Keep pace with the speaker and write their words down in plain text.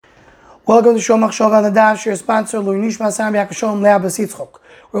Welcome to Shor on the Daf. Your sponsor, Luinish Masam Yakashom Leabas Yitzchok.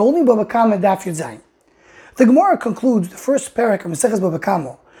 We're holding Bava Kama Daf Yud Zayin. The Gemara concludes the first parak of Maseches Bava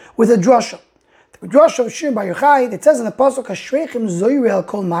Kama with a drasha. The drasha of Shir Bar Yochai. It says in the pasuk, "Hashreichem zoyrei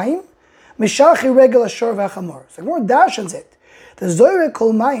kol mayim, mishalchi regel Shor v'Chamor." So the Gemara dashens it. The zoyrei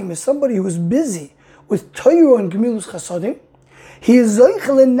kol mayim is somebody who is busy with Torah and Gemilus Chasodim. He is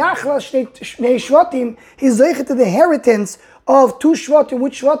zoichel in nachla shnei shvatim. He is zoichel to the inheritance of two shvatim,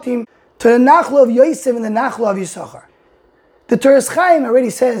 which shvatim? To the nachla of Yosef and the nachla of Yissachar. The Toras Chaim already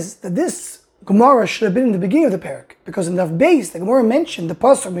says that this Gemara should have been in the beginning of the parak, because in the base the Gemara mentioned the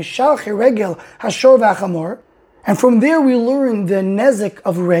pasuk mishalchi regel hashor v'Chamor, and from there we learn the nezek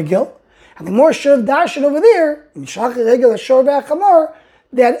of regel, and the Gemara should have dashed over there mishalchi regel hashor v'Chamor,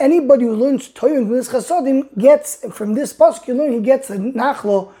 that anybody who learns Torah and Gemilus Chasodim gets, from this pasuk you learn he gets the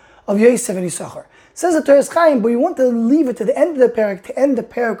nachla of Yosef and Yissachar. Says the Toras Chaim, but you want to leave it to the end of the parak, to end the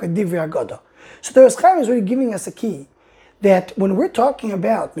parak with Divrei Agada. So Toras Chaim is really giving us a key that when we're talking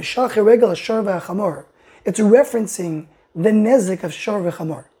about Mishalchi Regel Shor v'Chamor, it's referencing the nezek of Shor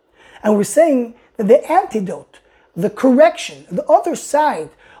v'Chamor. And we're saying that the antidote, the correction, the other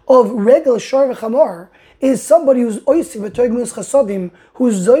side of Regel Shor v'Chamor is somebody who's oisik v'toy Gemilus Chasodim,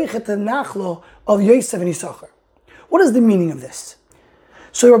 who's zoichet the nachlo of Yosef and Yissachar. What is the meaning of this?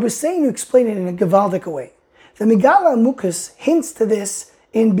 So Rabbi Hussein explained it in a gevaldik way. The Megala Amukas hints to this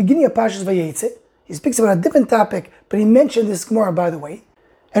in beginning of Parshas Vayetze. He speaks about a different topic, but he mentioned this Gemara by the way.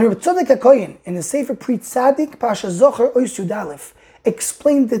 And Rabbi Tzadok HaKohen in the Sefer Pri Tzadik Parshas Zocher Ois Yud Aleph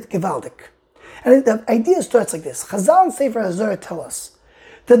explained it gevaldik. And the idea starts like this. Chazal and Sefer HaZorah tell us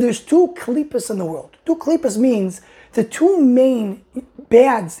that there's two klipas in the world. Two klipas means the two main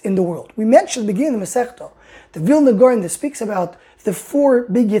bads in the world. We mentioned at the beginning of the Masechta, the Vilna Gaon that speaks about the four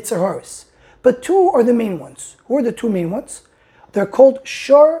big Yitzaharos. But two are the main ones. Who are the two main ones? They're called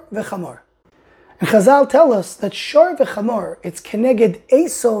Shor v'Chamor. And Chazal tell us that Shor v'Chamor, it's Keneged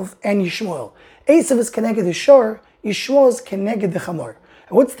Esav and Yishmael. Esav is Keneged the Shor, Yishmael is Keneged the Chamor.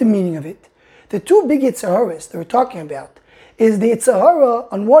 And what's the meaning of it? The two big Yitzaharos that we're talking about is the Yitzahara,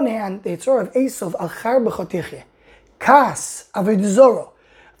 on one hand, the Yitzahara of Esav, Al-Char b'chotichye, Kas, Avodah Zarah,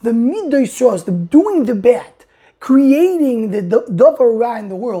 the Midah Yisrael, the doing the bad, creating the davar ra in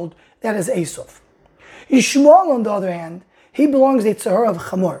the world, that is Esav. Yishmael, on the other hand, he belongs to the Yitzahara of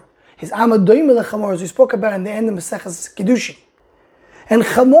Chamor. His Amadoim Chamor, as we spoke about in the end of Maseches Kiddushin. And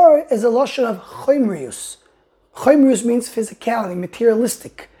Chamor is a lashon of Chomrius. Chomrius means physicality,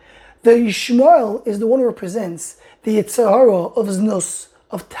 materialistic. The Yishmael is the one who represents the Yitzahara of Znos,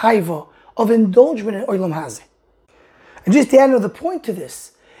 of Taiva, of indulgement in Olam Hazeh. And just to add another point to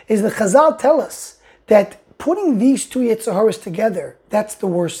this, is the Chazal tell us that putting these two Yitzaharas together, that's the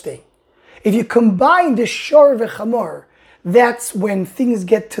worst thing. If you combine the Shor v'Chamor, that's when things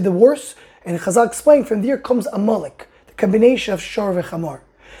get to the worst. And Chazal explained, from there comes Amalek, the combination of Shor v'Chamor.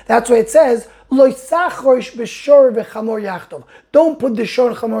 That's why it says, Lo Yissachar b'Shor v'Chamor yachtov. Don't put the Shor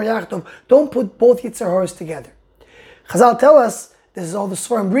and Chamor yachtov. Don't put both Yitzaharas together. Chazal tell us, this is all the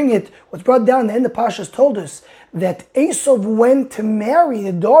Svarim bring it, what's brought down in the end of Pashas told us that Esav went to marry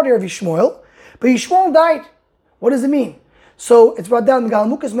the daughter of Yishmael, but Yishmael died. What does it mean? So it's brought down, the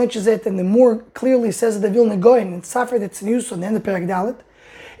Galamukas mentions it, and the more clearly says the Vilna Gaon in Sefer Tznius on the end of Perek Dalet,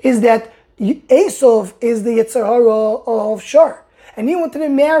 is that Esav is the Yitzhahara of Shor, and he wanted to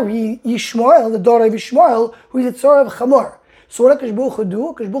marry Yishmael, the daughter of Yishmael, who is Yitzhahara of Chamor. So what Akash Baruch Hu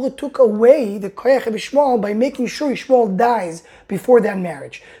do? Akash Baruch Hu took away the koyach of Yishmael by making sure Yishmael dies before that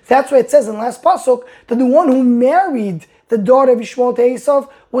marriage. That's why it says in the last pasuk that the one who married the daughter of Yishmael to Esav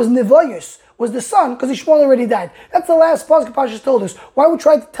was Nevoyus, was the son, because Yishmael already died. That's the last pasuk Pashas told us. Why would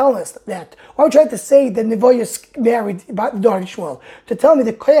try to tell us that? Why would try to say that Nevoyus married the daughter of Yishmael? To tell me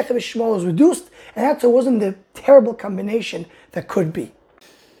the koyach of Yishmael was reduced, and that's what wasn't the terrible combination that could be.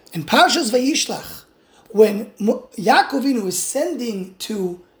 In Parshas Vayishlach, when Yaakov Avinu is sending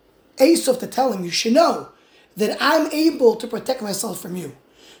to Esav to tell him, you should know that I'm able to protect myself from you.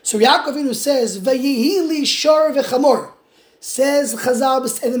 So Yaakov Avinu says, Vayihili Shor v'Chamor. Says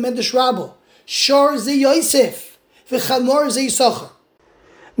Chazal in the Medrash Rabbah, Shor ze Yosef, v'Chamor ze Yissachar.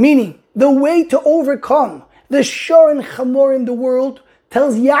 Meaning, the way to overcome the Shor and Chamor in the world,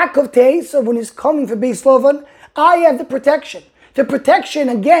 tells Yaakov to Esav when he's coming for Beis Lavan, I have the protection. The protection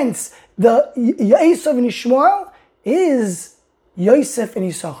against the Esav and Yishmael is Yosef and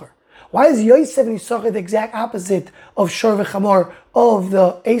Yissachar. Why is Yosef and Yissachar the exact opposite of Shor v'Chamor, of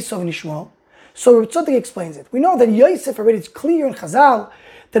the Esav and Yishmael? So Rabbi Tzadok explains it. We know that Yosef, already it's clear in Chazal,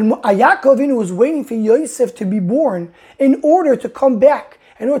 that Yaakov Avinu was waiting for Yosef to be born in order to come back,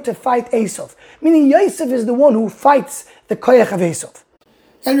 in order to fight Esav. Meaning Yosef is the one who fights the koyach of Esav.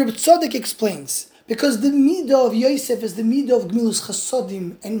 And Rabbi Tzadok explains, because the midah of Yosef is the midah of Gmilus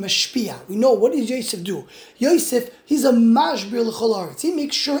Chasodim and Mashpia. We know, what does Yosef do? Yosef, he's a mashbir l'chol haaretz. He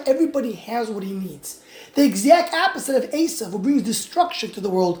makes sure everybody has what he needs. The exact opposite of Esav, who brings destruction to the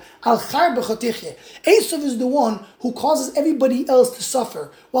world. Al char b'chotichye. Esav is the one who causes everybody else to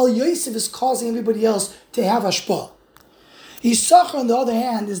suffer, while Yosef is causing everybody else to have hashpah. Yissachar, on the other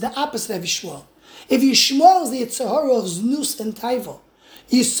hand, is the opposite of Yishmael. If Yishmael is the Yitzhahara of Znus and Taiva,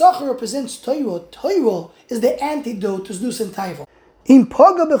 Yissachar represents Torah. Torah is the antidote to Znus and Taiva. The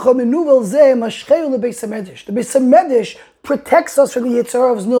Beis HaMedrash protects us from the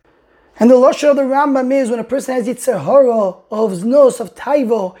Yitzhahara of Znus. And the Lashon of the Rambam is, when a person has Yitzhahara of Znus, of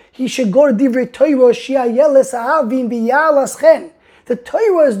Taiva, he should go to Divrei Torah, Shiayeles Ahavim Biyalas Chen. The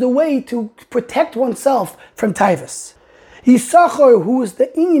Torah is the way to protect oneself from Taivas. Yissachar, who is the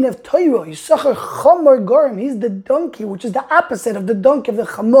inyan of Torah, Yissachar Chamor Gorim, he's the donkey, which is the opposite of the donkey of the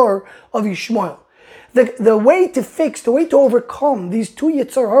Chamor of Yishmael. The way to fix, the way to overcome these two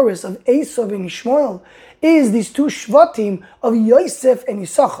Yitzharas of Esav and Yishmael is these two Shvatim of Yosef and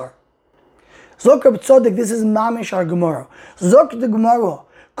Yissachar. Zok Reb Tzadok, this is Mamish our Gemara. Zok the Gemara,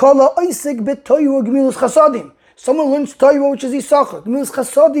 Kala Oisik bet Torah Gmilus Chasadim. Someone learns Torah, which is Yissachar, Gmilus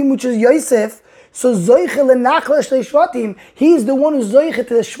Chasadim, which is Yosef. So Zoiche lenachlesh leishvatim, he is the one who's Zoiche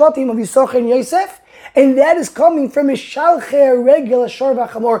to the Shvatim of Yissachar and Yosef, and that is coming from his Shalcher regel of Shor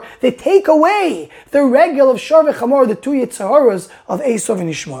Chamor. They take away the regel of Shor Chamor, the two Yitzaharas of Esav and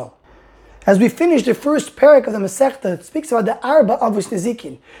Yishmael. As we finish the first parak of the Masechta, it speaks about the Arba Avos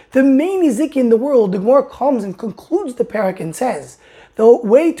Nezikin. The main Nezikin in the world, the Gemara comes and concludes the parak and says, the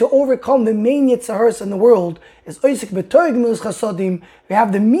way to overcome the main Yitzaharas in the world is Oisik B'Torah Gmilus Chasadim. We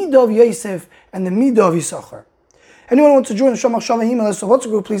have the midah of Yosef and the midah of Yissachar. Anyone wants to join the Shor Machshava email list of WhatsApp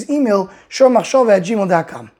group, please email shormachshava@gmail.com.